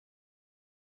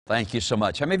Thank you so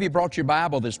much. How many of you brought your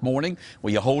Bible this morning?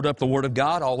 Will you hold up the Word of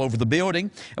God all over the building?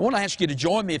 I want to ask you to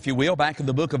join me, if you will, back in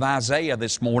the book of Isaiah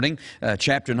this morning,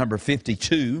 chapter number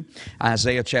 52.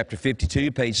 Isaiah chapter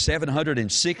 52, page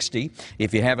 760.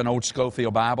 If you have an old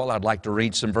Schofield Bible, I'd like to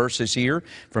read some verses here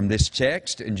from this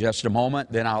text in just a moment.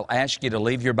 Then I'll ask you to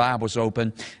leave your Bibles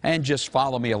open and just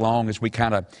follow me along as we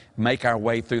kind of make our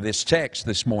way through this text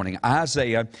this morning.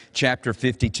 Isaiah chapter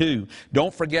 52.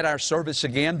 Don't forget our service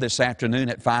again this afternoon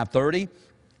at 5:30.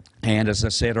 And as I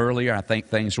said earlier, I think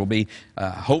things will be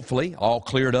hopefully all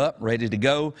cleared up, ready to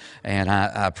go. And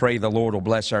I pray the Lord will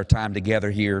bless our time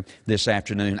together here this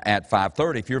afternoon at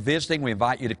 5:30. If you're visiting, we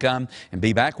invite you to come and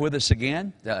be back with us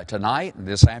again tonight and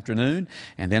this afternoon.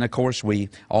 And then, of course, we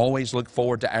always look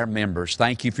forward to our members.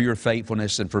 Thank you for your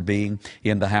faithfulness and for being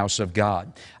in the house of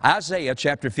God. Isaiah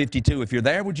chapter 52. If you're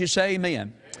there, would you say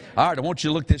amen? All right, I want you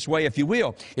to look this way, if you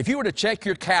will. If you were to check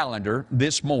your calendar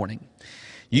this morning,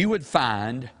 you would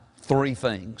find three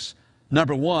things.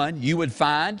 Number one, you would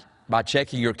find, by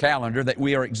checking your calendar, that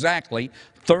we are exactly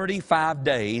 35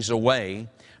 days away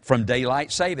from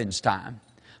daylight savings time.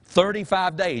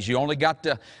 35 days. You only got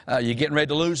to, you're getting ready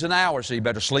to lose an hour, so you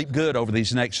better sleep good over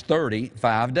these next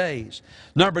 35 days.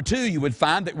 Number two, you would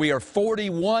find that we are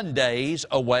 41 days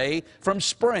away from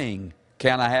spring.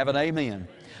 Can I have an amen?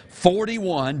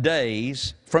 41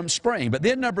 days from spring. But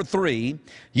then number three,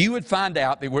 you would find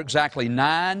out that we're exactly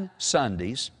 9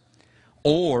 Sundays,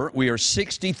 or we are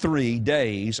 63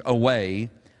 days away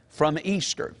from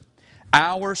Easter,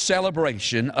 our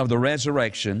celebration of the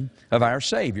resurrection of our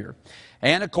Savior.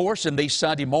 And of course, in these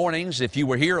Sunday mornings, if you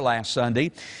were here last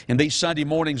Sunday, in these Sunday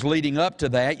mornings leading up to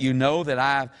that, you know that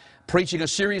I'm preaching a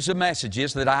series of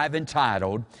messages that I've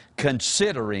entitled,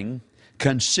 Considering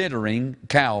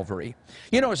Calvary.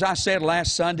 You know, as I said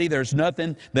last Sunday, there's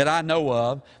nothing that I know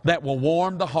of that will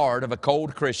warm the heart of a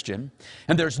cold Christian,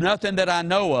 and there's nothing that I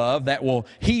know of that will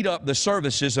heat up the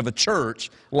services of a church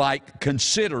like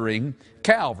considering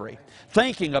Calvary,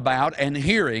 thinking about and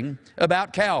hearing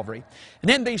about Calvary. And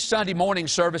in these Sunday morning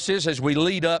services, as we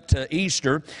lead up to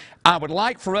Easter, I would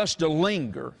like for us to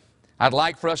linger. I'd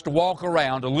like for us to walk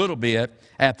around a little bit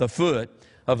at the foot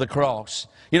of the cross.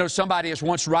 You know, somebody has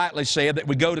once rightly said that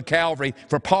we go to Calvary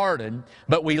for pardon,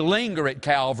 but we linger at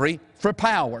Calvary for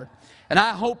power. And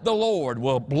I hope the Lord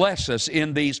will bless us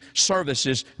in these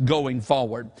services going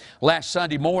forward. Last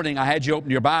Sunday morning, I had you open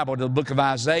your Bible to the book of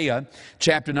Isaiah,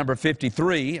 chapter number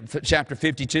 53, chapter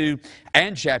 52,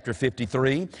 and chapter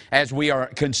 53, as we are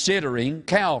considering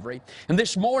Calvary. And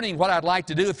this morning, what I'd like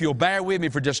to do, if you'll bear with me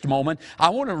for just a moment,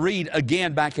 I want to read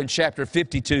again back in chapter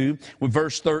 52 with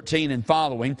verse 13 and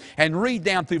following, and read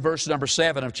down through verse number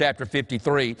 7 of chapter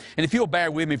 53. And if you'll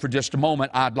bear with me for just a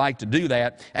moment, I'd like to do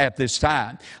that at this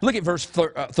time. Look at verse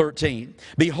 13.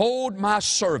 Behold, my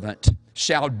servant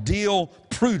shall deal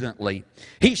prudently.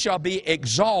 He shall be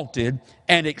exalted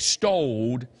and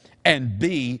extolled and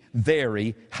be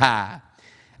very high.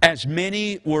 As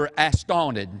many were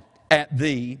astonished at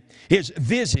thee, his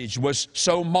visage was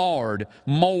so marred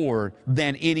more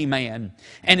than any man,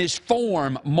 and his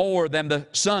form more than the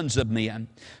sons of men.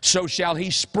 So shall he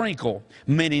sprinkle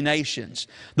many nations.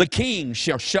 The kings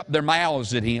shall shut their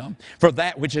mouths at him, for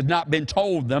that which had not been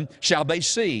told them shall they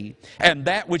see, and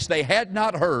that which they had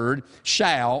not heard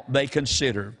shall they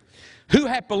consider. Who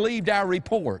hath believed our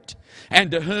report? And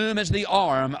to whom is the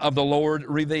arm of the Lord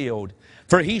revealed?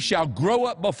 For he shall grow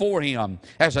up before him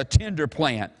as a tender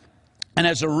plant, and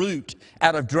as a root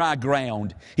out of dry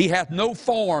ground. He hath no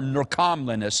form nor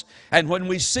comeliness, and when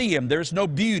we see him, there is no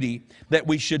beauty that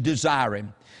we should desire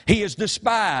him. He is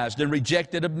despised and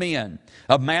rejected of men,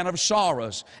 a man of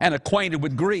sorrows and acquainted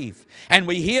with grief. And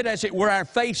we hid as it were our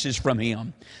faces from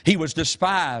him. He was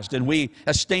despised, and we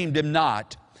esteemed him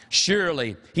not.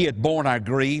 Surely he had borne our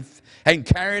grief and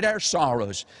carried our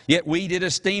sorrows, yet we did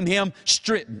esteem him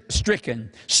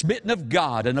stricken, smitten of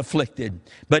God, and afflicted.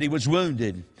 But he was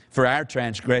wounded for our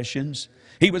transgressions.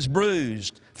 He was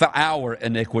bruised for our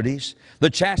iniquities. The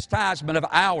chastisement of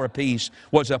our peace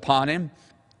was upon him,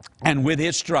 and with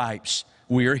his stripes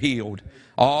we are healed.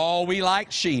 All we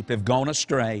like sheep have gone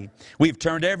astray. We've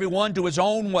turned everyone to his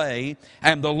own way,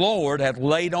 and the Lord hath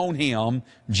laid on him,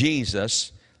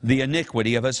 Jesus, the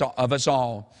iniquity of us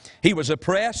all. He was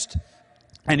oppressed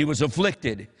and he was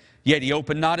afflicted, yet he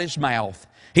opened not his mouth.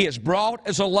 He is brought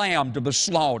as a lamb to the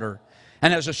slaughter,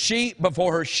 and as a sheep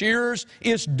before her shearers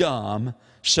is dumb,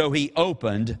 so he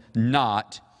opened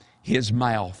not his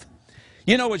mouth.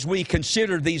 You know, as we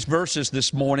consider these verses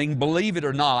this morning, believe it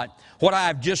or not, what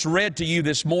I've just read to you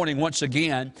this morning once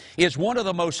again is one of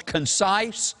the most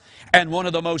concise and one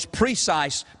of the most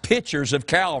precise pictures of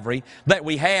Calvary that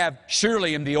we have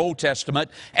surely in the Old Testament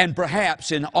and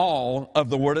perhaps in all of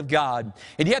the Word of God.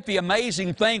 And yet the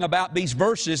amazing thing about these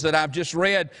verses that I've just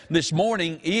read this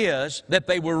morning is that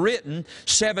they were written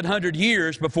 700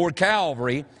 years before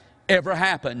Calvary ever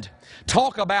happened.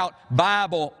 Talk about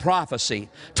Bible prophecy.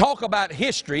 Talk about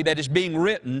history that is being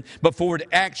written before it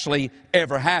actually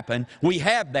ever happened. We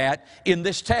have that in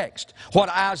this text. What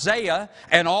Isaiah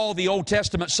and all the Old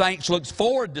Testament saints looked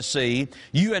forward to see,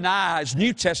 you and I as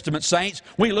New Testament saints,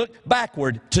 we look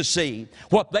backward to see.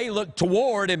 What they look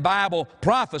toward in Bible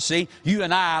prophecy, you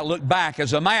and I look back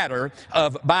as a matter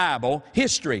of Bible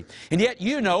history. And yet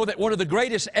you know that one of the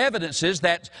greatest evidences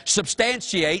that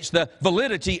substantiates the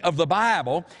validity of the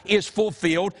Bible is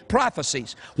fulfilled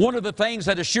prophecies. One of the things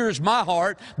that assures my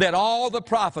heart that all the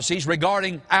prophecies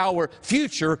regarding our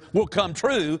future will come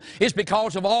true is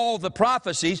because of all the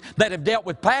prophecies that have dealt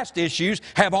with past issues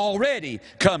have already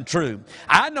come true.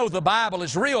 I know the Bible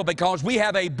is real because we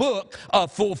have a book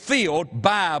of fulfilled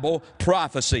Bible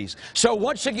prophecies. So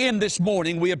once again this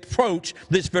morning we approach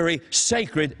this very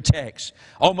sacred text.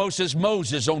 Almost as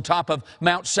Moses on top of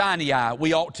Mount Sinai,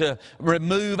 we ought to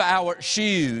remove our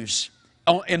shoes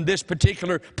in this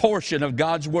particular portion of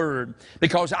God's Word,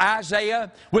 because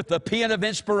Isaiah, with the pen of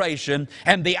inspiration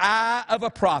and the eye of a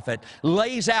prophet,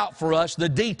 lays out for us the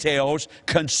details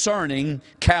concerning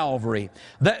Calvary.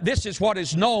 This is what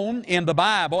is known in the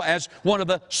Bible as one of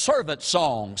the servant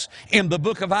songs in the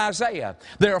book of Isaiah.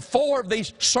 There are 4 of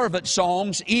these servant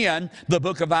songs in the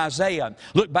book of Isaiah.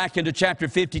 Look back into chapter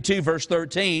 52, verse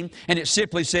 13, and it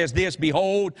simply says this,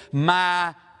 "Behold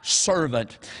my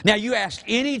servant." Now you ask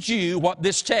any Jew what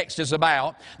this text is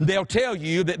about, they'll tell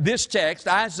you that this text,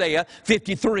 Isaiah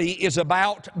 53, is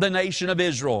about the nation of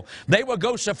Israel. They will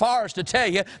go so far as to tell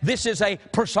you this is a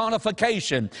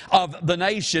personification of the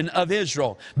nation of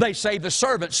Israel. They say the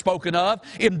servant spoken of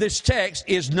in this text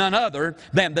is none other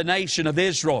than the nation of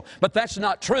Israel. But that's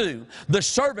not true. The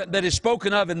servant that is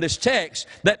spoken of in this text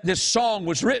that this song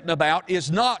was written about is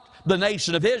not the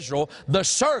nation of Israel. The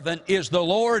servant is the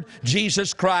Lord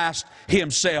Jesus Christ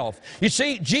Himself. You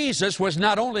see, Jesus was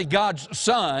not only God's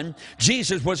Son,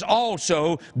 Jesus was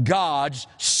also God's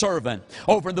servant.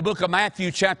 Over in the book of Matthew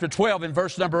chapter 12 and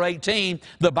verse number 18,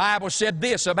 the Bible said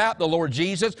this about the Lord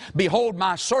Jesus, "Behold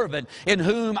my servant in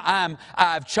whom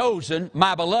I've chosen,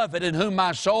 my beloved in whom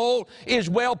my soul is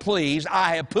well pleased.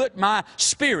 I have put my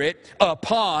spirit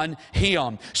upon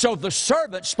him." So the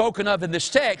servant spoken of in this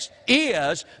text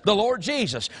is the Lord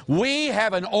Jesus. We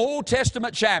have an Old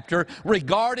Testament chapter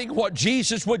regarding what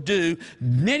Jesus would do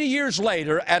many years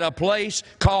later at a place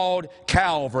called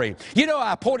Calvary. You know,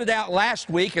 I pointed out last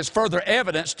week as further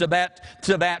evidence to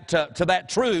that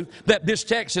truth that this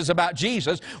text is about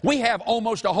Jesus. We have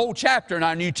almost a whole chapter in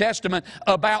our New Testament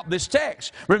about this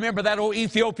text. Remember that old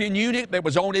Ethiopian eunuch that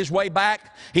was on his way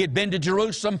back? He had been to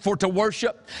Jerusalem to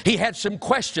worship. He had some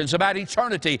questions about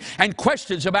eternity and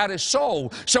questions about his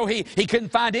soul. So he couldn't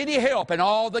find any help in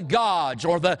all the gods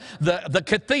or the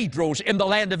cathedrals in the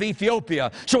land of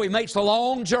Ethiopia. So he makes the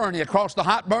long journey across the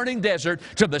hot burning desert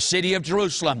to the city of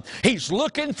Jerusalem. He's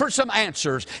looking for some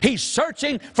answers. He's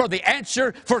searching for the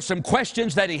answer for some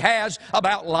questions that he has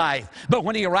about life. But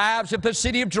when he arrives at the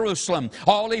city of Jerusalem,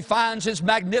 all he finds is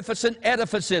magnificent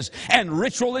edifices and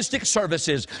ritualistic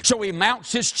services. So he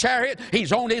mounts his chariot.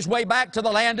 He's on his way back to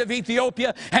the land of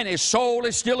Ethiopia, and his soul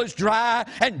is still as dry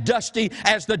and dusty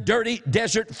as the dirty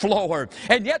desert floor.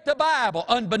 And yet the Bible,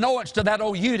 unbeknownst to that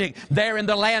old eunuch there in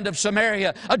the land of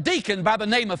Samaria, a deacon by the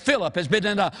name of Philip has been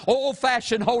in an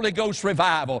old-fashioned Holy Ghost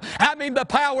revival. I mean, the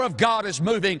power of God is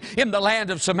moving in the land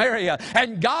of Samaria,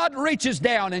 and God reaches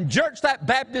down and jerks that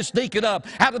Baptist deacon up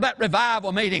out of that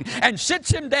revival meeting and sits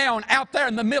him down out there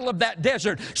in the middle of that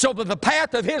desert so that the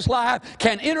path of his life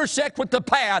can intersect with the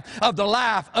path of the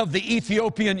life of the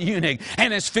Ethiopian eunuch.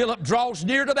 And as Philip draws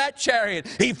near to that chariot,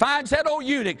 he finds that old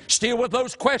eunuch still with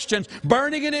those questions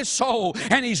burning in his soul.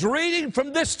 And he's reading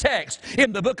from this text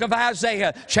in the book of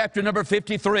Isaiah, chapter number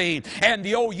 53. And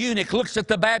the old eunuch looks at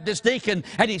the Baptist deacon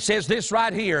and he says this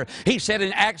right here. He said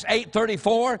in Acts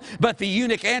 8:34, "But the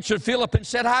eunuch answered Philip and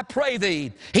said, I pray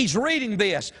thee." He's reading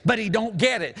this, but he don't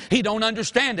get it. He don't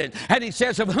understand it. And he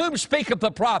says, "Of whom speaketh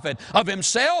the prophet? Of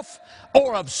himself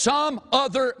or of some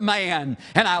other man.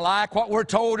 And I like what we're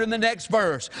told in the next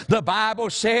verse. The Bible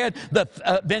said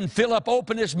that then Philip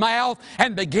opened his mouth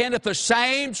and began at the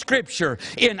same scripture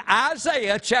in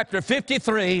Isaiah chapter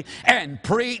 53 and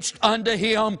preached unto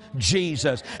him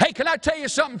Jesus. Hey, can I tell you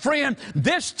something, friend?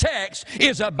 This text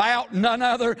is about none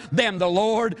other than the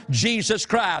Lord Jesus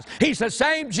Christ. He's the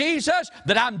same Jesus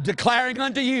that I'm declaring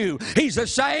unto you. He's the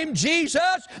same Jesus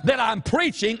that I'm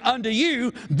preaching unto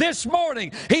you this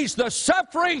morning. He's the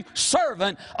suffering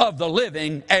servant of the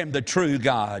living and the true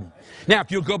God. Now,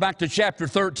 if you'll go back to chapter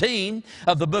 13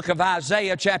 of the book of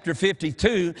Isaiah, chapter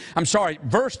 52,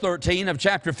 verse 13 of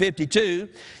chapter 52,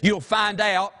 you'll find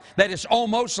out that it's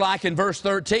almost like in verse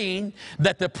 13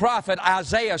 that the prophet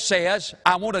Isaiah says,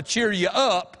 I want to cheer you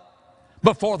up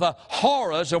before the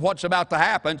horrors of what's about to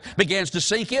happen begins to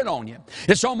sink in on you.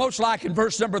 It's almost like in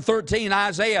verse number 13,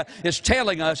 Isaiah is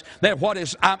telling us that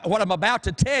what I'm about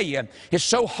to tell you is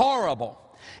so horrible.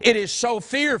 It is so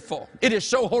fearful. It is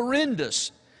so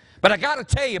horrendous. But I got to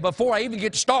tell you, before I even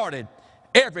get started,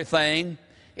 everything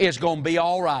is going to be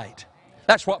all right.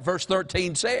 That's what verse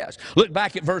 13 says. Look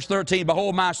back at verse 13.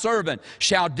 Behold, my servant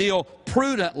shall deal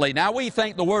prudently. Now, we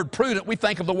think the word prudent, we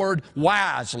think of the word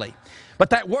wisely. But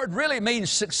that word really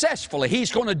means successfully.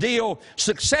 He's going to deal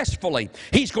successfully.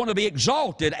 He's going to be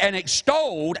exalted and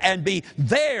extolled and be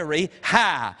very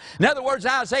high. In other words,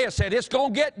 Isaiah said, it's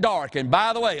going to get dark. And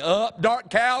by the way, up dark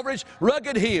Calvary's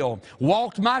rugged hill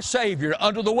walked my Savior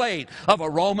under the weight of a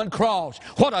Roman cross.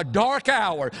 What a dark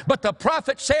hour. But the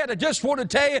prophet said, I just want to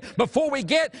tell you, before we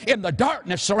get in the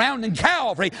darkness surrounding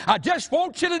Calvary, I just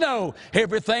want you to know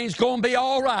everything's going to be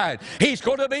all right. He's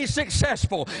going to be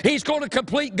successful. He's going to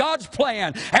complete God's plan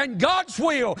and God's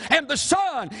will, and the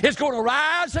sun is going to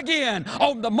rise again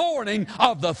on the morning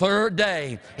of the third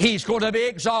day. He's going to be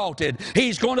exalted.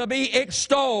 He's going to be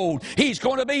extolled. He's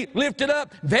going to be lifted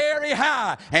up very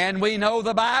high. And we know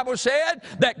the Bible said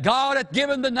that God hath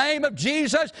given the name of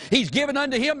Jesus. He's given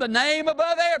unto him the name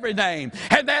above every name.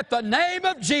 And that the name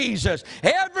of Jesus,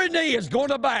 every knee is going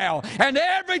to bow, and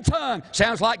every tongue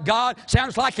sounds like God,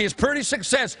 sounds like he's pretty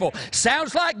successful,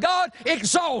 sounds like God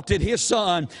exalted his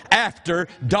Son after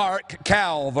dark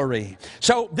Calvary.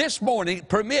 So this morning,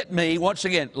 permit me, once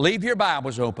again, leave your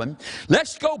Bibles open.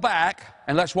 Let's go back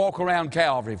and let's walk around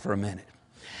Calvary for a minute.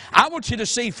 I want you to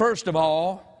see, first of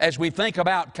all, as we think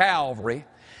about Calvary,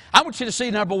 I want you to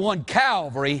see, number one,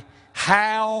 Calvary,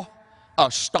 how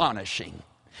astonishing.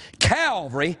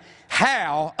 Calvary,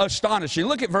 how astonishing.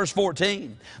 Look at verse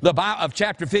 14 of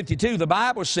chapter 52. The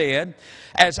Bible said,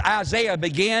 as Isaiah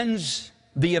begins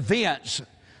the events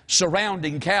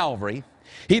surrounding Calvary,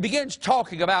 he begins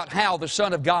talking about how the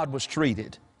Son of God was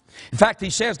treated. In fact, he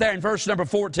says there in verse number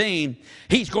 14,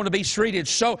 he's going to be treated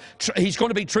so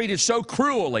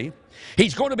cruelly,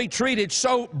 he's going to be treated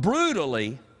so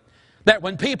brutally that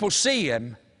when people see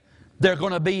him, they're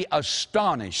going to be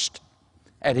astonished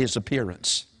at his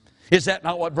appearance. Is that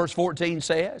not what verse 14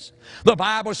 says? The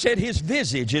Bible said his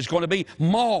visage is going to be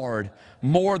marred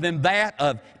more than that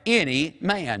of any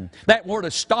man. That word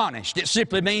astonished, it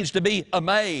simply means to be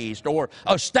amazed or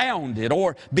astounded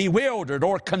or bewildered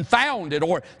or confounded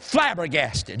or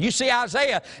flabbergasted. You see,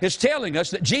 Isaiah is telling us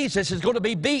that Jesus is going to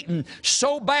be beaten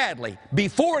so badly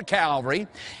before Calvary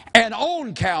and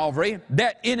on Calvary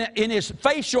that in his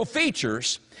facial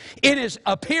features, in his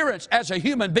appearance as a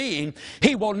human being,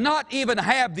 he will not even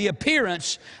have the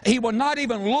appearance, he will not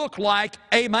even look like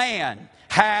a man.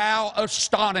 How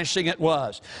astonishing it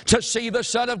was to see the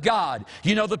Son of God.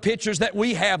 You know, the pictures that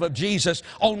we have of Jesus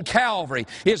on Calvary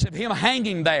is of him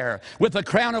hanging there with a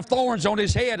crown of thorns on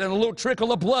his head and a little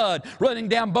trickle of blood running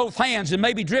down both hands and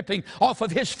maybe dripping off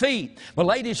of his feet. But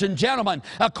ladies and gentlemen,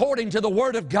 according to the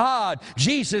Word of God,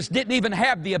 Jesus didn't even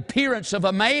have the appearance of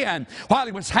a man while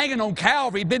he was hanging on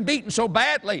Calvary. He'd been beaten so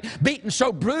badly, beaten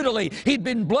so brutally. He'd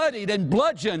been bloodied and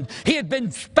bludgeoned. He had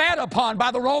been spat upon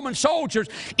by the Roman soldiers,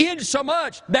 insomuch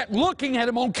that looking at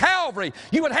him on Calvary,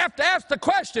 you would have to ask the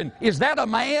question, is that a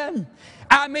man?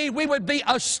 I mean, we would be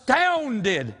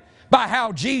astounded by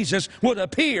how Jesus would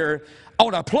appear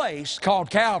on a place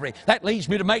called Calvary. That leads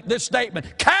me to make this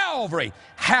statement. Calvary,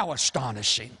 how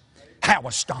astonishing. How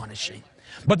astonishing.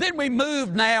 But then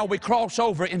we cross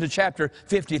over into chapter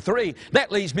 53.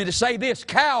 That leads me to say this,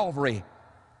 Calvary,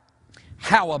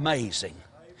 how amazing.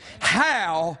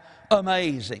 How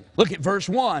amazing. Look at verse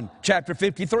 1, chapter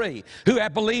 53. Who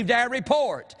hath believed our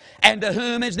report, and to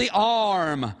whom is the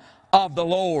arm of the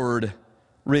Lord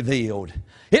revealed.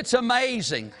 It's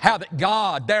amazing how that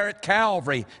God, there at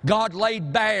Calvary, God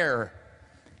laid bare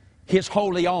His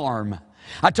holy arm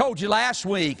I told you last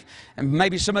week, and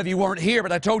maybe some of you weren't here,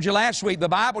 but I told you last week, the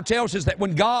Bible tells us that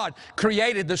when God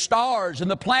created the stars and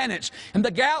the planets and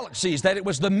the galaxies, that it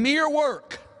was the mere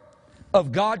work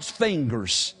of God's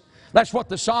fingers. That's what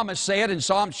the psalmist said in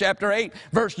Psalm chapter 8,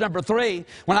 verse number 3.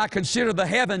 When I consider the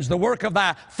heavens, the work of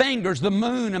thy fingers, the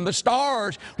moon and the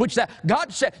stars, which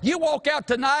God said, you walk out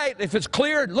tonight, if it's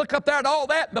clear, look up there at all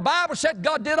that. The Bible said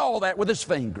God did all that with His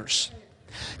fingers.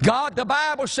 God, the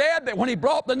Bible said that when He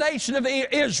brought the nation of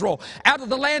Israel out of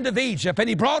the land of Egypt, and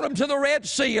He brought them to the Red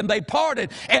Sea, and they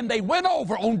parted, and they went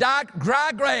over on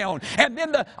dry ground, and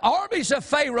then the armies of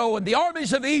Pharaoh and the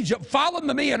armies of Egypt followed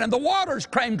them in, and the waters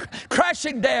came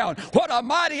crashing down. What a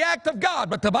mighty act of God.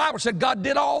 But the Bible said God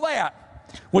did all that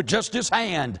with just His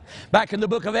hand. Back in the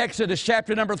book of Exodus,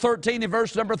 chapter number 13 and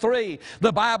verse number 3,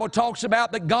 the Bible talks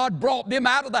about that God brought them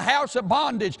out of the house of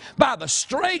bondage by the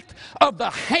strength of the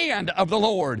hand of the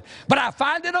Lord. But I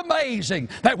find it amazing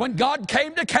that when God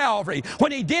came to Calvary,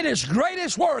 when He did His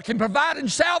greatest work in providing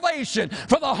salvation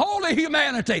for the whole of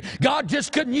humanity, God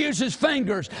just couldn't use His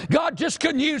fingers. God just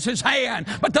couldn't use His hand.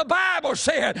 But the Bible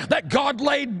said that God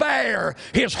laid bare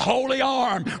His holy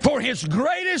arm for His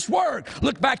greatest work.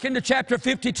 Look back into chapter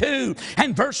 52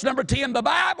 and verse number 10, the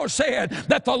Bible said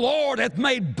that the Lord hath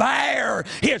made bare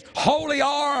His holy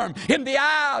arm in the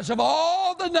eyes of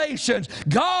all the nations.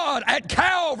 God at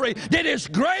Calvary did His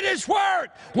greatest work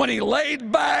when He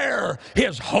laid bare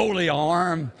His holy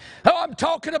arm. Oh, I'm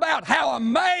talking about how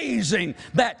amazing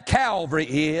that Calvary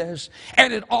is.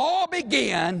 And it all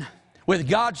began with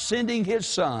God sending His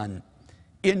Son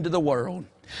into the world.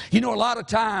 You know, a lot of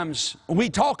times we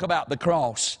talk about the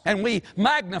cross and we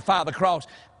magnify the cross,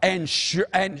 and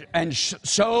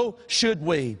so should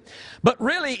we. But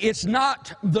really, it's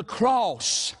not the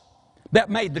cross that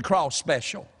made the cross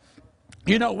special.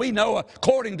 You know, we know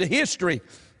according to history,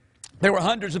 there were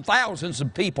hundreds of thousands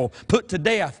of people put to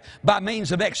death by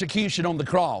means of execution on the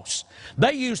cross.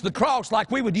 They used the cross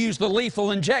like we would use the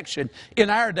lethal injection in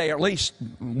our day, or at least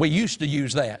we used to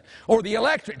use that, or the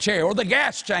electric chair, or the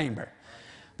gas chamber.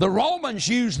 The Romans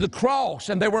used the cross,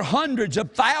 and there were hundreds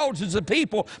of thousands of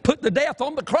people put to death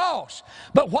on the cross.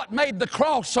 But what made the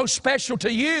cross so special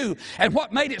to you, and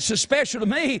what made it so special to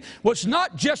me, was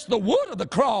not just the wood of the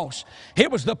cross.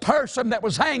 It was the person that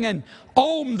was hanging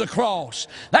on the cross.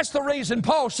 That's the reason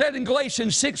Paul said in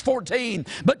Galatians 6:14,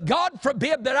 but God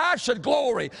forbid that I should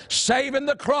glory, save in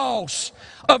the cross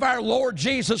of our Lord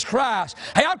Jesus Christ.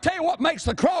 Hey, I'll tell you what makes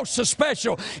the cross so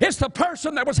special. It's the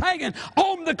person that was hanging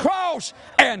on the cross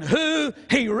and who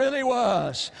He really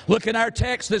was. Look in our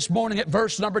text this morning at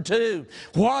verse number 2.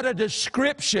 What a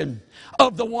description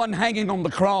of the one hanging on the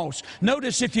cross.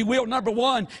 Notice, if you will, number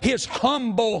 1, His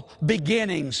humble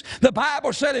beginnings. The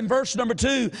Bible said in verse number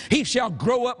 2, He shall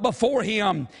grow up before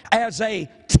Him as a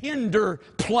tender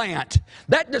plant.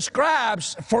 That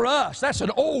describes for us, that's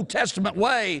an Old Testament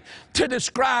way to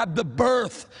describe the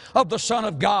birth of the Son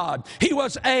of God. He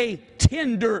was a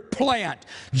tender plant.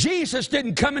 Jesus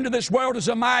didn't come into this world as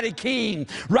a mighty king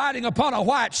riding upon a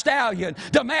white stallion,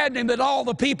 demanding that all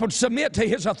the people submit to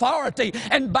His authority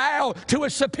and bow to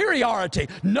His superiority.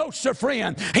 No, sir,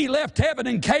 friend. He left heaven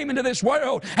and came into this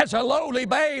world as a lowly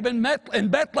babe in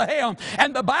Bethlehem.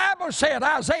 And the Bible said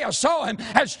Isaiah saw Him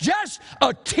as just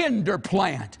a tender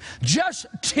plant. Just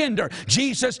tender.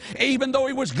 Jesus, even though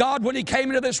He was God when He came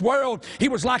into this world, He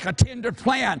was like a tender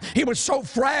plant. He was so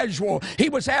fragile. He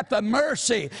was at the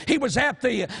mercy. He was at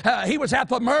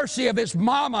the mercy of His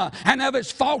mama and of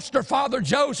His foster father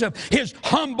Joseph. His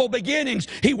humble beginnings.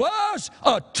 He was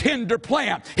a tender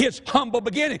plant. His humble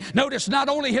beginning. Notice not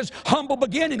only His humble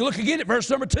beginning. Look again at verse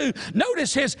number 2.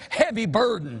 Notice His heavy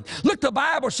burden. Look, the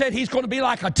Bible said He's going to be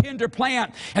like a tender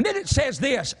plant. And then it says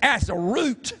this, as a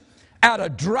root out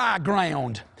of dry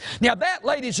ground. Now that,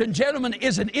 ladies and gentlemen,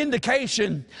 is an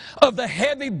indication of the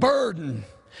heavy burden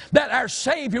that our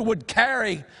Savior would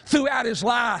carry throughout His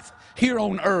life here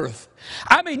on earth.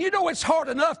 I mean, you know, it's hard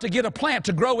enough to get a plant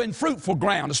to grow in fruitful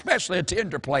ground, especially a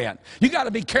tender plant. You got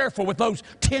to be careful with those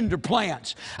tender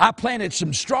plants. I planted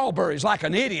some strawberries like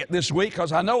an idiot this week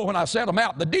because I know when I set them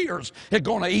out, the deers are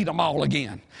going to eat them all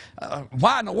again.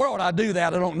 Why in the world I do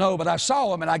that, I don't know, but I saw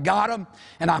them and I got them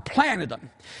and I planted them.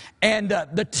 And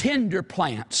the tender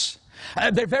plants,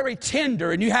 they're very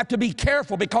tender, and you have to be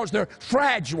careful because they're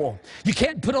fragile. You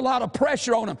can't put a lot of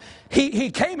pressure on them. He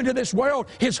came into this world,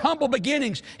 His humble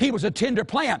beginnings, He was a tender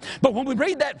plant. But when we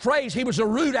read that phrase, He was a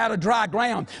root out of dry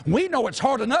ground, we know it's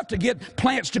hard enough to get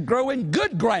plants to grow in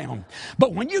good ground.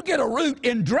 But when you get a root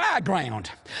in dry ground,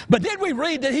 but then we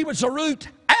read that He was a root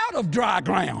out of dry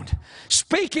ground.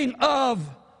 Speaking of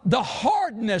the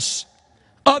hardness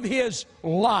of his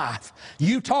life.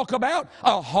 You talk about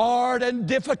a hard and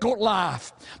difficult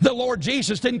life. The Lord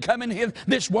Jesus didn't come in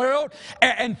this world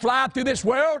and fly through this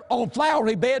world on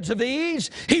flowery beds of ease.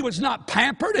 He was not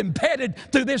pampered and petted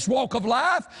through this walk of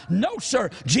life. No, sir.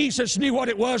 Jesus knew what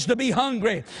it was to be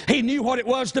hungry. He knew what it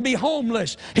was to be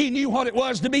homeless. He knew what it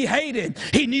was to be hated.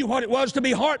 He knew what it was to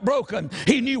be heartbroken.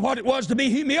 He knew what it was to be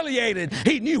humiliated.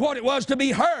 He knew what it was to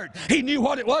be hurt. He knew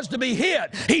what it was to be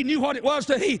hit. He knew what it was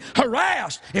to be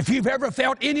harassed. If you've ever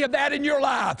felt any of that in your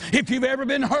life, if you've ever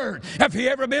been hurt, if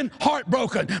you've ever been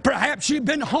heartbroken, perhaps you've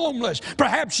been homeless,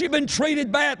 perhaps you've been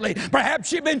treated badly,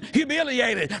 perhaps you've been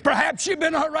humiliated, perhaps you've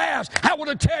been harassed, I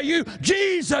want to tell you,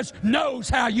 Jesus knows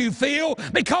how you feel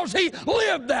because he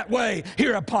lived that way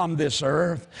here upon this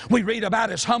earth. We read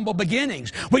about his humble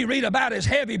beginnings. We read about his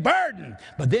heavy burden.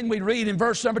 But then we read in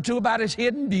verse number 2 about his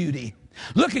hidden beauty.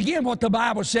 Look again what the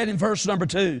Bible said in verse number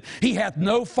 2. He hath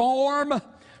no form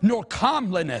nor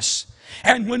comeliness.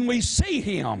 And when we see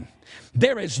him,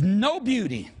 there is no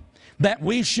beauty that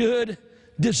we should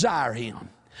desire him.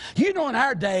 You know, in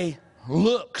our day,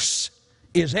 looks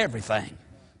is everything.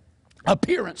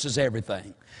 Appearance is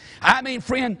everything. I mean,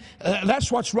 friend,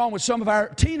 that's what's wrong with some of our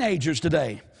teenagers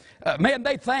today. Man,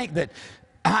 they think that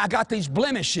I got these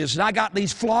blemishes and I got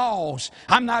these flaws.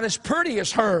 I'm not as pretty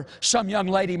as her, some young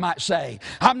lady might say.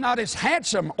 I'm not as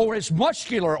handsome or as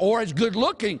muscular or as good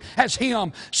looking as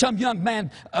him, some young man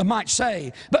might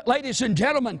say. But ladies and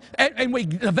gentlemen, and we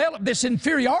develop this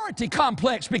inferiority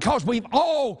complex because we've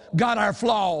all got our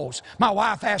flaws. My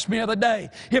wife asked me the other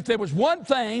day, if there was one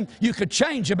thing you could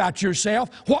change about yourself,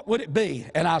 what would it be?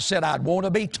 And I said, I'd want to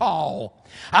be tall.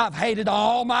 I've hated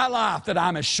all my life that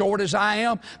I'm as short as I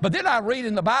am. But then I read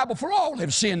in the Bible, for all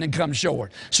have sinned and come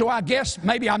short. So I guess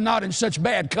maybe I'm not in such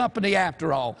bad company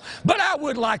after all. But I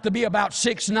would like to be about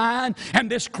 6'9",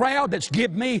 and this crowd that's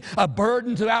given me a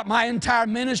burden throughout my entire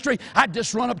ministry, I'd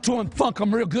just run up to them and thunk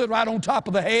them real good right on top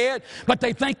of the head. But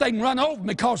they think they can run over me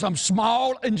because I'm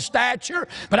small in stature.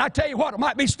 But I tell you what, I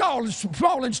might be small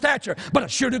in stature, but I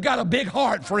sure do got a big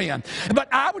heart, friend. But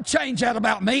I would change that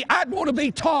about me. I'd want to be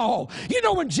tall. You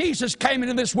know, when Jesus came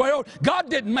into this world, God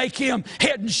didn't make him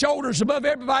head and shoulders above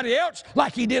everybody else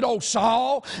like he did old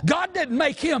Saul. God didn't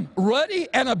make him ruddy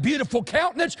and a beautiful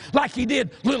countenance like he did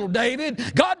little David.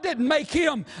 God didn't make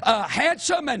him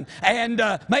handsome and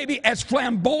maybe as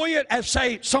flamboyant as,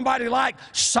 say, somebody like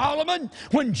Solomon.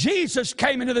 When Jesus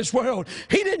came into this world,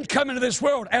 he didn't come into this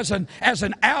world as an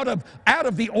out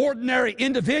of the ordinary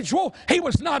individual. He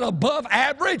was not above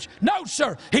average. No,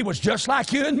 sir. He was just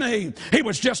like you and me. He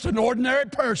was just an ordinary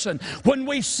person. When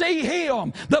we see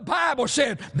him, the Bible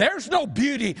said there's no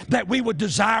beauty that we would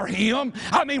desire him.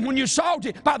 I mean, when you saw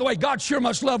it, by the way, God sure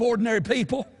must love ordinary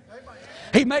people.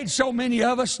 He made so many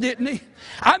of us, didn't he?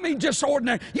 I mean, just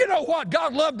ordinary. You know what?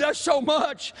 God loved us so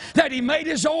much that he made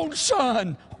his own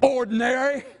son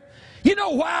ordinary. You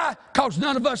know why? Because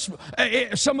none of us,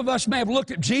 some of us may have looked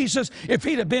at Jesus. If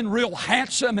he'd have been real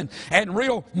handsome and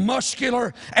real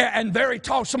muscular and very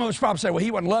tall, some of us probably say, well, he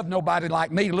wouldn't love nobody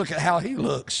like me. Look at how he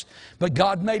looks. But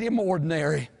God made him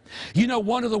ordinary. You know,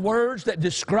 one of the words that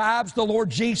describes the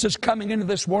Lord Jesus coming into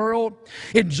this world,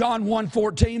 in John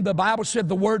 1:14, the Bible said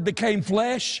the Word became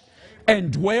flesh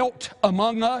and dwelt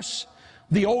among us.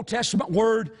 The Old Testament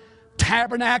word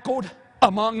tabernacled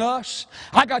among us.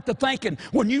 I got to thinking,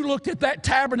 when you looked at that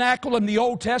tabernacle in the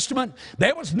Old Testament,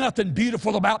 there was nothing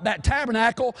beautiful about that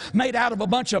tabernacle made out of a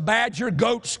bunch of badger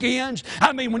goat skins.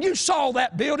 I mean, when you saw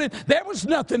that building, there was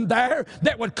nothing there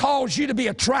that would cause you to be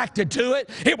attracted to it.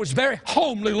 It was very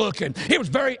homely looking. It was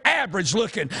very average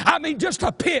looking. I mean, just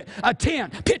a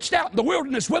tent pitched out in the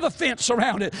wilderness with a fence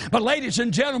around it. But ladies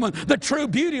and gentlemen, the true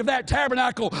beauty of that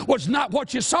tabernacle was not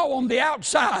what you saw on the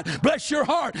outside. Bless your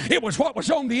heart. It was what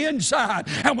was on the inside.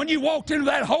 And when you walked into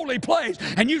that holy place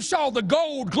and you saw the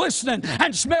gold glistening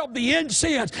and smelled the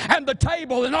incense and the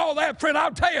table and all that, friend,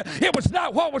 I'll tell you, it was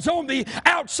not what was on the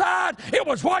outside, it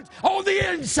was what on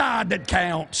the inside that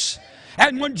counts.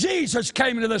 And when Jesus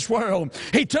came into this world,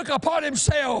 he took upon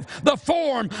himself the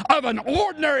form of an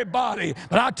ordinary body.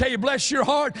 But I tell you, bless your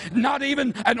heart, not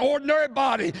even an ordinary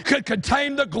body could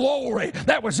contain the glory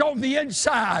that was on the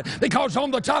inside. Because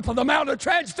on the top of the Mount of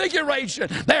Transfiguration,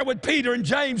 there with Peter and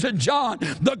James and John,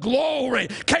 the glory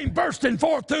came bursting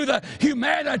forth through the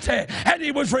humanity. And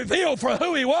he was revealed for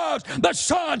who he was, the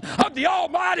Son of the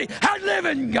Almighty and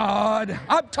living God.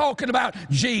 I'm talking about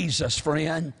Jesus,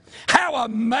 friend. How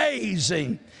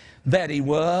amazing that he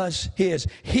was, his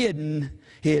hidden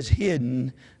His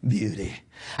hidden beauty.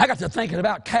 I got to thinking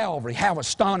about Calvary, how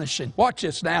astonishing. Watch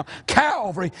this now.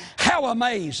 Calvary, how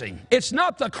amazing. It's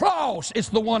not the cross, it's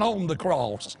the one on the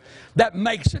cross that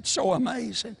makes it so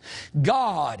amazing.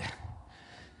 God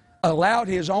allowed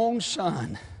His own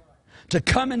Son to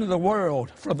come into the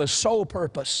world for the sole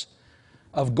purpose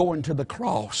of going to the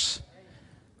cross.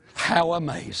 How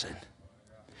amazing.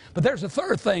 But there's a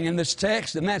third thing in this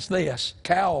text, and that's this.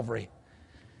 Calvary,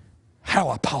 how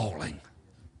appalling.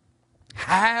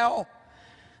 How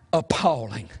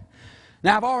appalling.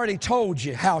 Now, I've already told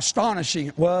you how astonishing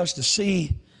it was to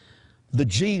see the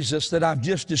Jesus that I've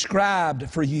just described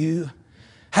for you.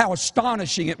 How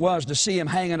astonishing it was to see Him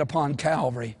hanging upon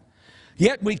Calvary.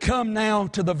 Yet we come now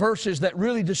to the verses that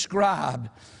really describe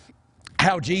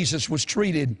how Jesus was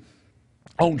treated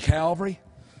on Calvary.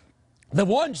 The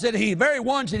very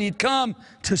ones that He'd come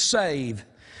to save.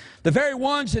 The very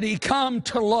ones that He'd come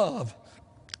to love.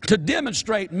 To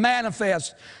demonstrate,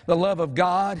 manifest the love of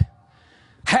God.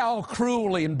 How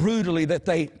cruelly and brutally that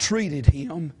they treated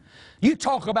Him. You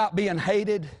talk about being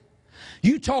hated.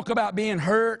 You talk about being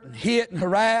hurt and hit and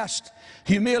harassed,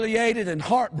 humiliated and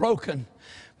heartbroken.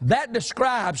 That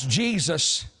describes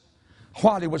Jesus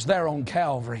while He was there on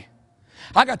Calvary.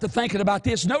 I got to thinking about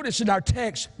this. Notice in our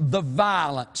text, the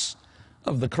violence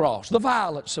of the cross. The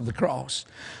violence of the cross.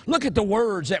 Look at the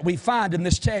words that we find in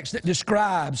this text that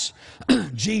describes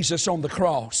Jesus on the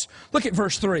cross. Look at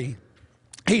verse 3.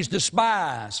 He's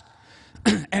despised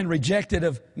and rejected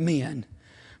of men.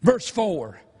 Verse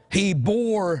 4. He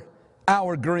bore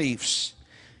our griefs.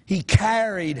 He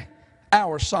carried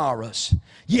our sorrows.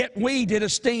 Yet we did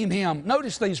esteem Him.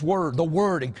 Notice these words, the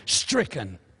wording.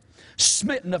 Stricken,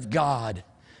 smitten of God,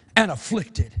 and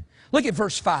afflicted. Look at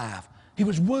verse 5. He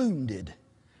was wounded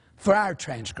for our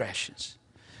transgressions.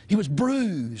 He was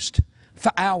bruised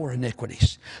for our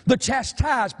iniquities. The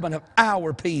chastisement of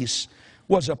our peace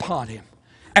was upon Him.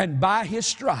 And by His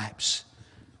stripes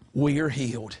we are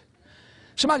healed.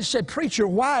 Somebody said, preacher,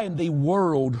 why in the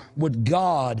world would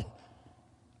God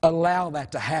allow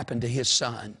that to happen to His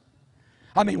Son?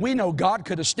 I mean, we know God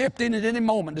could have stepped in at any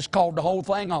moment and just called the whole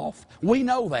thing off. We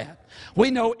know that.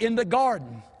 We know in the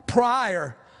garden,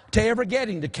 prior to ever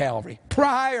getting to Calvary,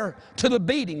 prior to the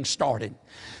beating started,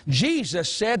 Jesus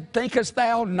said, thinkest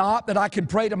thou not that I can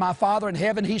pray to my Father in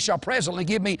heaven, He shall presently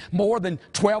give me more than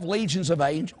 12 legions of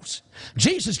angels?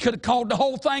 Jesus could have called the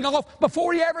whole thing off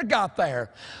before He ever got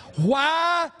there.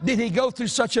 Why did He go through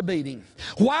such a beating?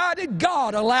 Why did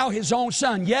God allow His own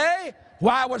Son? Yea,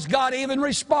 why was God even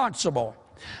responsible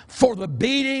for the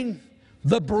beating,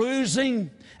 the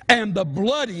bruising, and the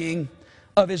bloodying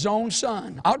of His own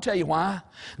Son? I'll tell you why.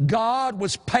 God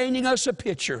was painting us a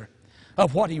picture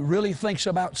of what He really thinks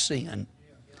about sin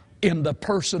in the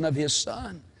person of His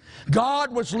Son.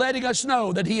 God was letting us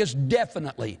know that He is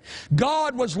definitely.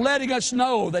 God was letting us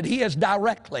know that He is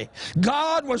directly.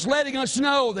 God was letting us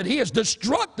know that He is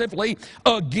destructively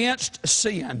against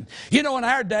sin. You know, in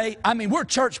our day, I mean, we're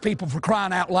church people for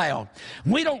crying out loud.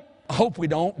 We don't, hope we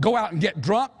don't, go out and get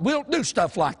drunk. We don't do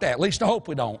stuff like that. At least I hope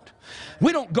we don't.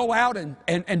 We don't go out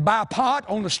and buy a pot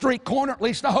on the street corner. At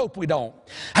least I hope we don't.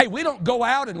 Hey, we don't go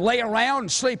out and lay around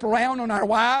and sleep around on our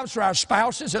wives or our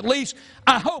spouses. At least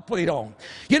I hope we don't.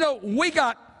 You know, we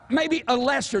got maybe a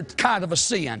lesser kind of a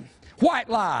sin. White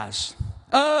lies.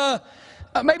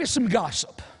 Maybe some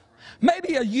gossip.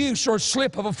 Maybe a use or a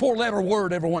slip of a four-letter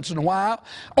word every once in a while.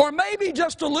 Or maybe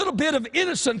just a little bit of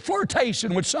innocent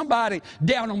flirtation with somebody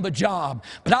down on the job.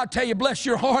 But I'll tell you, bless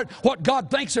your heart, what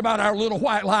God thinks about our little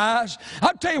white lies.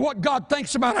 I'll tell you what God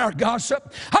thinks about our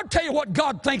gossip. I'll tell you what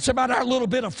God thinks about our little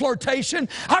bit of flirtation.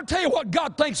 I'll tell you what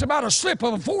God thinks about a slip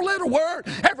of a four-letter word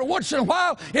every once in a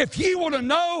while. If you want to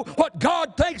know what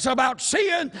God thinks about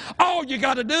sin, all you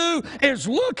got to do is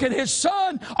look at His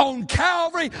Son on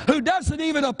Calvary, who doesn't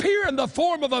even appear in the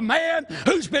form of a man,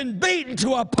 who's been beaten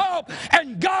to a pulp,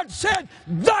 and God said,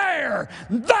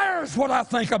 there's what I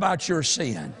think about your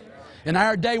sin. In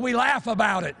our day, we laugh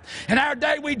about it. In our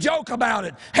day, we joke about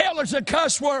it. Hell is a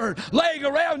cuss word laying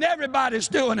around. Everybody's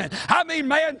doing it. I mean,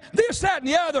 man, this, that, and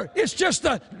the other. It's just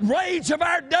the rage of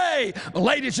our day.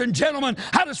 Ladies and gentlemen,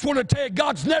 I just want to tell you,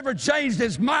 God's never changed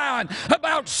His mind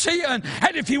about sin.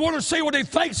 And if you want to see what He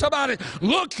thinks about it,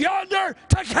 look yonder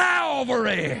to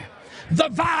Calvary. The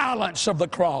violence of the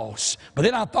cross. But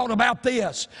then I thought about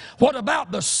this. What about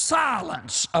the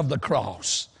silence of the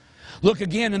cross? Look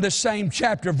again in this same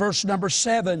chapter, verse number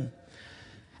 7.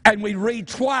 And we read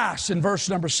twice in verse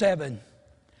number 7.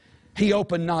 He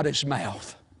opened not His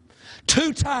mouth.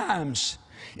 2 times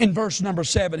in verse number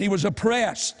 7. He was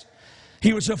oppressed.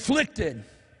 He was afflicted.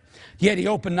 Yet He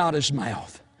opened not His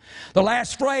mouth. The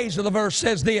last phrase of the verse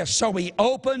says this, so he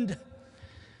opened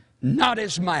not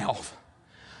his mouth.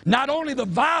 Not only the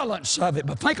violence of it,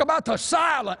 but think about the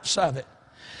silence of it.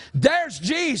 There's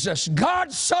Jesus,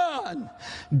 God's Son,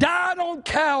 died on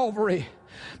Calvary,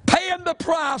 paying the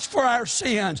price for our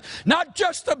sins. Not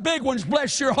just the big ones,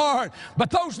 bless your heart, but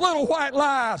those little white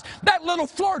lies, that little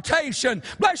flirtation,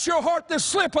 bless your heart, the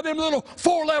slip of them little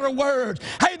four-letter words.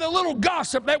 Hey, the little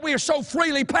gossip that we so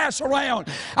freely pass around.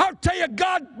 I'll tell you,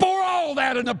 God bore all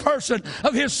that in the person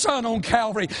of His Son on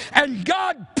Calvary, and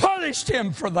God punished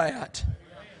Him for that.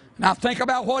 Now think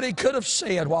about what He could have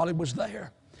said while He was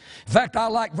there. In fact, I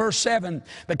like verse 7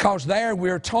 because there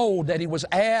we're told that He was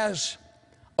as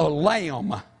a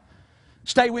lamb.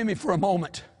 Stay with me for a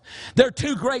moment. There are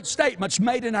two great statements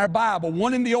made in our Bible,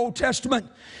 one in the Old Testament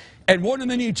and one in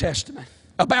the New Testament,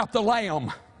 about the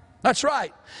lamb. That's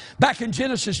right. Back in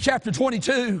Genesis chapter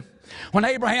 22, when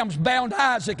Abraham's bound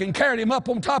Isaac and carried him up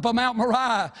on top of Mount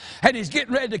Moriah, and he's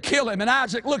getting ready to kill him, and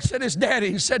Isaac looks at his daddy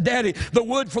and said, Daddy, the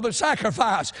wood for the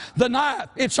sacrifice, the knife,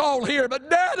 it's all here, but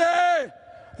Daddy,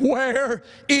 where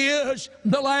is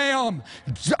the lamb?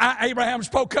 Abraham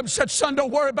spoke up and said, son,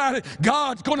 don't worry about it.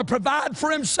 God's going to provide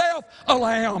for Himself a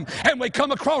lamb. And we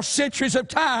come across centuries of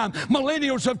time,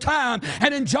 millennials of time.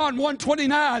 And in John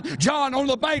 1:29, John on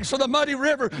the banks of the muddy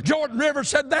river, Jordan River,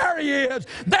 said, there He is.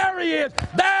 There He is.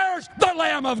 There's the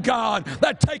Lamb of God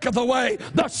that taketh away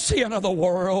the sin of the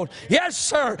world. Yes,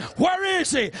 sir. Where is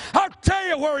He? I'll tell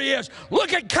you where He is.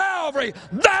 Look at Calvary.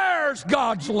 There's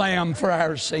God's Lamb for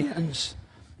our sins.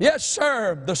 Yes,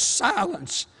 sir, the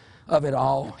silence of it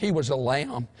all. He was a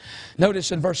lamb.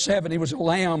 Notice in verse 7, He was a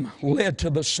lamb led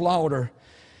to the slaughter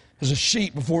as a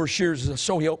sheep before his shears,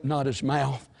 so He opened not His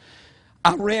mouth.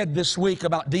 I read this week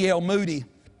about D.L. Moody.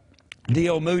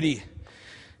 D.L. Moody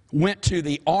went to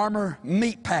the Armour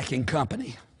Meatpacking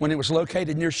Company when it was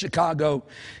located near Chicago,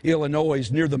 Illinois,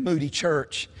 near the Moody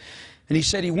Church. And he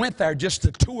said he went there just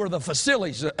to tour the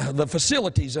facilities of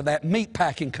that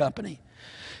meatpacking company.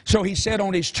 So he said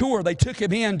on his tour, they took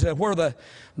him in to where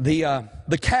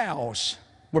the cows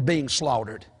were being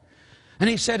slaughtered. And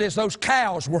he said as those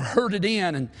cows were herded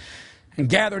in and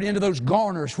gathered into those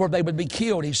garners where they would be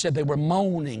killed, he said they were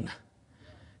moaning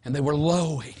and they were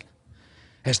lowing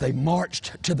as they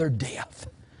marched to their death.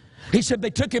 He said they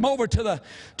took him over to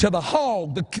the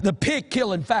hog, the pig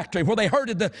killing factory where they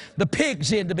herded the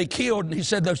pigs in to be killed. And he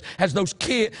said as those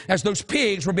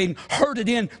pigs were being herded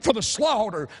in for the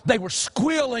slaughter, they were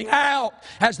squealing out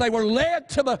as they were led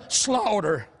to the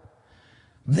slaughter.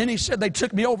 Then he said they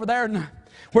took me over there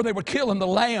where they were killing the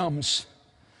lambs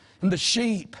and the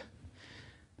sheep.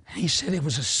 And he said it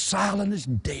was as silent as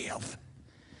death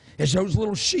as those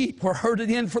little sheep were herded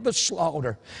in for the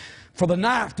slaughter. For the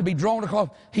knife to be drawn across,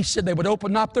 he said they would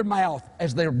open up their mouth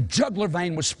as their jugular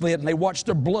vein was split and they watched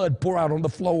their blood pour out on the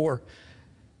floor.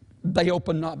 They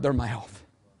opened not their mouth.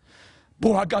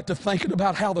 Boy, I got to thinking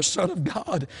about how the Son of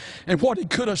God and what He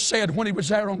could have said when He was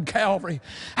there on Calvary.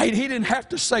 Hey, He didn't have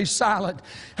to stay silent,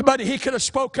 but He could have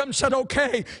spoke up and said,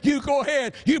 okay, you go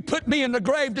ahead. You put me in the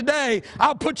grave today.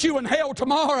 I'll put you in hell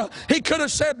tomorrow. He could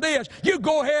have said this, you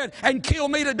go ahead and kill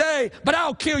me today, but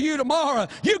I'll kill you tomorrow.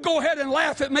 You go ahead and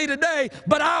laugh at me today,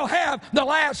 but I'll have the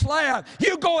last laugh.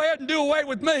 You go ahead and do away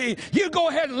with me. You go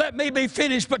ahead and let me be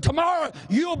finished, but tomorrow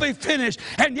you'll be finished.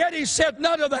 And yet He said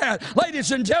none of that.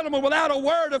 Ladies and gentlemen, without a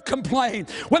word of complaint,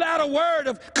 without a word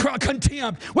of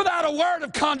contempt, without a word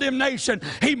of condemnation,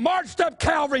 He marched up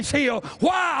Calvary's hill.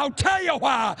 Why? I'll tell you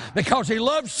why. Because He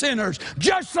loves sinners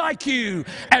just like you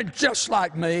and just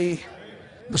like me.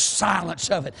 The silence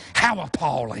of it. How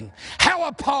appalling. How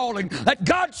appalling that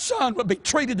God's Son would be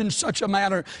treated in such a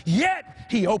manner, yet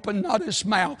He opened not His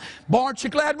mouth. Boy, aren't you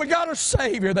glad we got a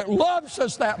Savior that loves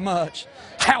us that much?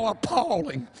 How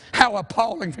appalling. How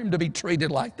appalling for Him to be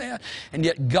treated like that. And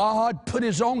yet God put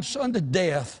His own Son to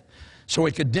death so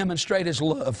He could demonstrate His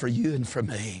love for you and for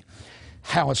me.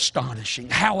 How astonishing.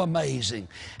 How amazing.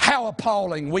 How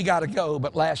appalling. We got to go.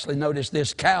 But lastly, notice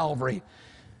this, Calvary.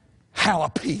 How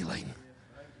appealing.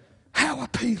 How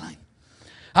appealing.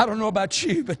 I don't know about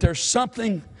you, but there's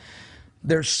something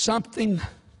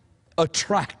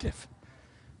attractive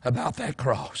about that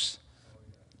cross.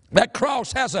 That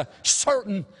cross has a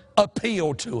certain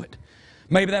appeal to it.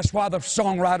 Maybe that's why the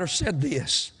songwriter said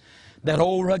this, that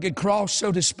old rugged cross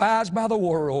so despised by the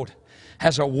world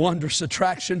has a wondrous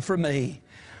attraction for me.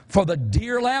 For the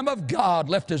dear Lamb of God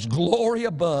left His glory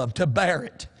above to bear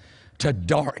it to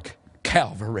dark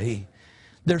Calvary.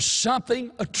 There's something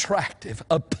attractive,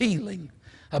 appealing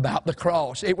about the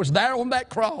cross. It was there on that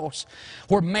cross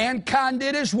where mankind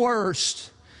did his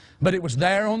worst, But it was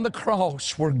there on the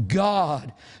cross where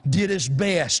God did His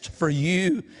best for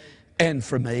you and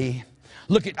for me.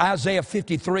 Look at Isaiah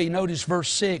 53. Notice verse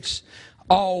 6.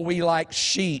 All we like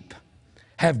sheep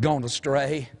have gone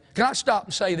astray. Can I stop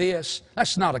and say this?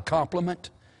 That's not a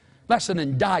compliment. That's an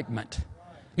indictment.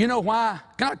 You know why?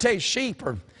 Can I tell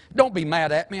you, don't be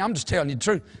mad at me. I'm just telling you the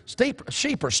truth.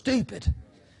 Sheep are stupid.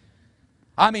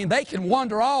 I mean, they can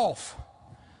wander off,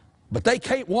 but they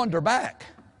can't wander back.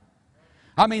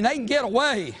 I mean, they can get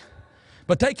away,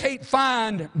 but they can't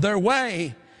find their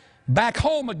way back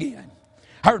home again.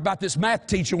 I heard about this math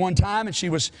teacher one time, and she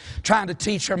was trying to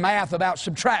teach her math about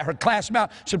her class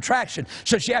about subtraction.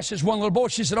 So she asked this one little boy,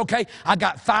 she said, okay, I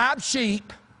got 5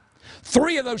 sheep.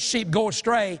 3 of those sheep go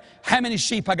astray. How many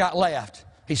sheep I got left?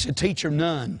 He said, teacher,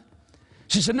 none.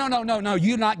 She said, no,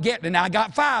 you're not getting it. Now I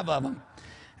got 5 of them,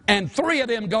 and 3 of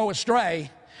them go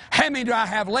astray. How many do I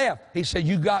have left? He said,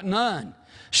 you got none.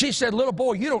 She said, little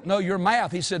boy, you don't know your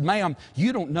math. He said, ma'am,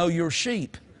 you don't know your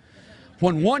sheep.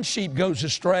 When one sheep goes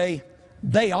astray,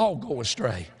 they all go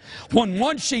astray. When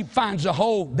one sheep finds a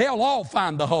hole, they'll all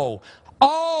find the hole.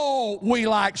 All we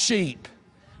like sheep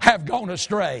have gone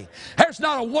astray. There's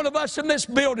not a one of us in this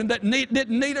building that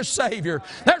didn't need a Savior.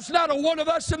 There's not a one of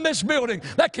us in this building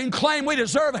that can claim we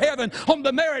deserve heaven on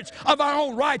the merits of our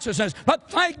own righteousness. But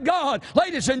thank God,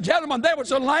 ladies and gentlemen, there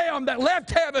was a Lamb that left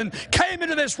heaven, came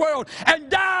into this world, and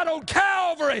died on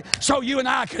Calvary so you and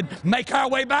I could make our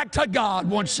way back to God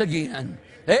once again.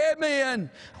 Amen.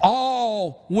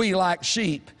 All we like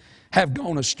sheep have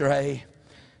gone astray.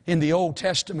 In the Old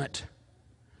Testament,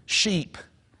 sheep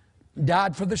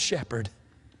died for the shepherd.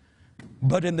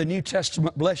 But in the New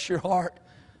Testament, bless your heart,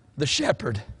 the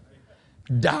shepherd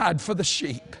died for the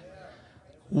sheep.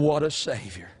 What a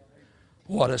Savior.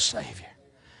 What a Savior.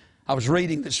 I was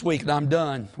reading this week, and I'm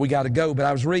done. We got to go. But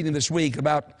I was reading this week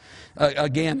about,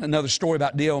 again, another story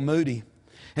about D.L. Moody.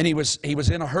 And he was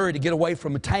in a hurry to get away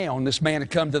from a town. This man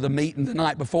had come to the meeting the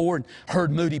night before and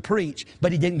heard Moody preach,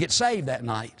 but he didn't get saved that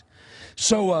night.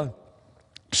 So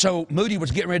Moody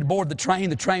was getting ready to board the train.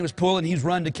 The train was pulling. He was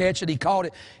running to catch it. He caught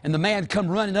it. And the man come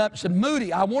running up and said,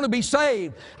 Moody, I want to be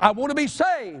saved. I want to be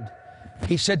saved.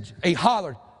 He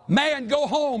hollered, man, go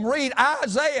home. Read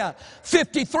Isaiah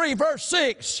 53, verse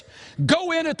 6.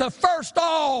 Go in at the first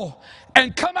stall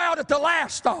and come out at the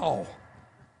last stall.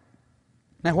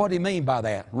 Now, what do you mean by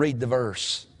that? Read the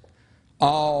verse.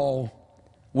 All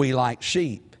we like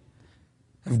sheep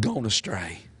have gone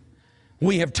astray.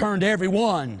 We have turned every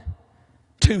one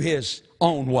to his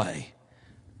own way.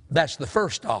 That's the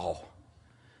first stall.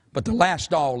 But the last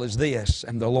stall is this,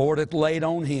 and the Lord hath laid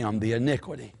on him the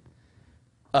iniquity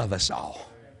of us all.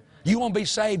 You want to be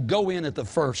saved? Go in at the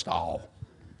first stall.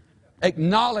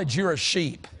 Acknowledge you're a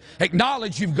sheep.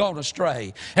 Acknowledge you've gone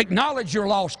astray. Acknowledge your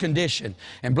lost condition.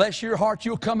 And bless your heart,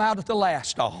 you'll come out at the last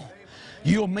stall.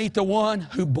 You'll meet the one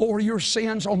who bore your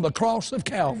sins on the cross of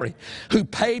Calvary, who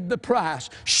paid the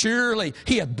price. Surely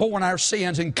He hath borne our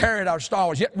sins and carried our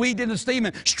sorrows. Yet we didn't esteem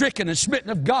Him stricken and smitten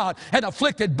of God and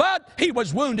afflicted. But He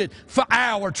was wounded for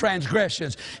our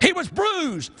transgressions. He was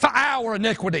bruised for our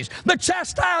iniquities. The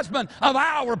chastisement of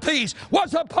our peace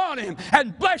was upon Him.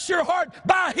 And bless your heart,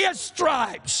 by His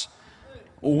stripes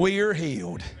we're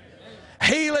healed.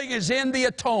 Healing is in the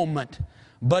atonement.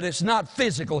 But it's not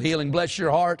physical healing, bless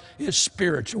your heart, it's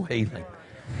spiritual healing.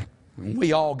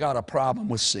 We all got a problem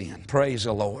with sin. Praise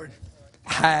the Lord.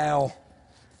 How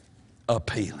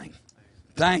appealing.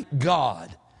 Thank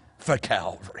God for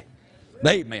Calvary.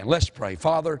 Amen. Let's pray.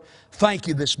 Father, thank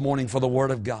you this morning for the Word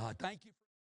of God. Thank you.